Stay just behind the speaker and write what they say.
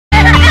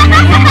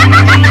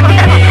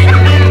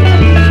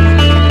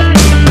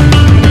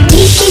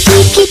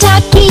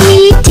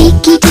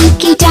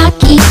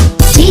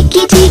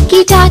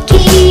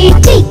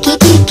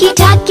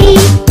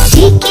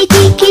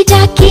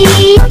Takky,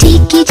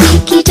 Tikky,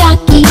 Tikky,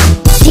 Takky,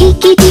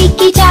 Tikky,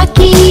 Tikky,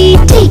 Takky,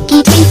 Tikky,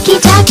 Tikky,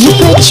 Takky. You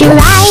put your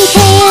right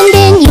hand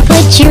in, you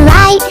put your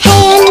right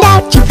hand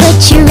out, you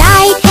put your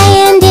right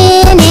hand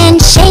in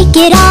and shake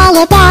it all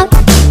about.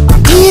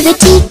 Do the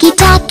Tikky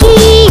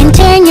Takky and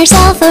turn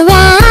yourself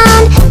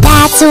around.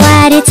 That's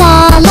what it's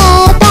all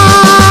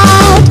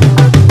about.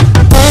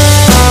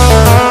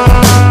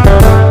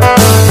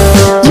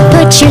 You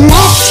put your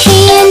left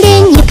hand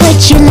in, you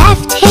put your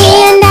left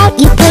hand out,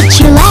 you put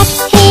your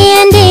left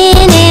hand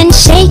in and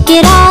shake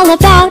it all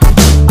about.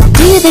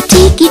 Do the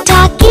Tikky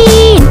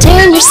Takky and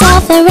turn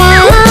yourself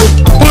around.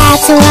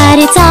 That's what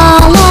it's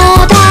all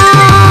about.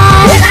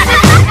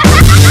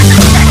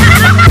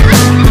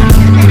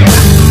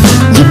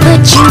 You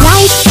put your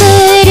right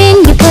foot in,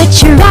 you put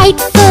your right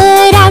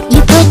foot out,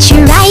 you put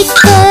your right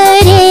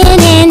foot in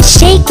and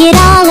shake it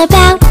all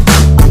about.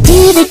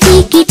 Do the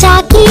Tikky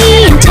Takky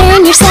and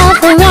turn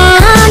yourself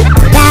around.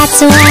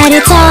 That's what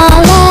it's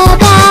all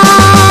about.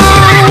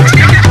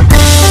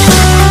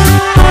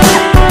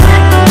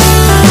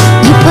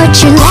 You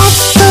put your left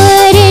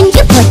foot in,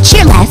 you put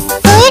your left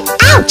foot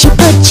out, you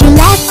put your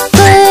left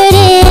foot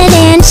in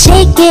and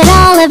shake it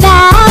all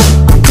about.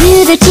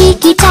 Do the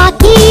Tikky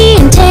Takky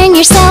and turn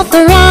yourself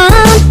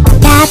around.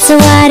 That's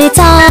what it's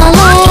all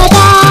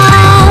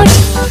about.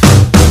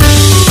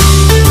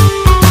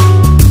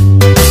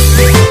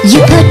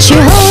 You put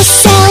your whole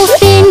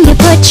self in, you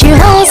put your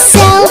whole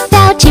self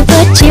out, you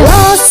put your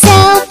whole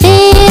self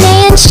in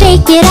and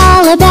shake it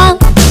all about.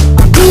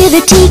 Do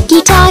the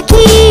Tikky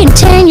Takky and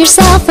turn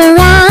yourself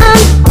around.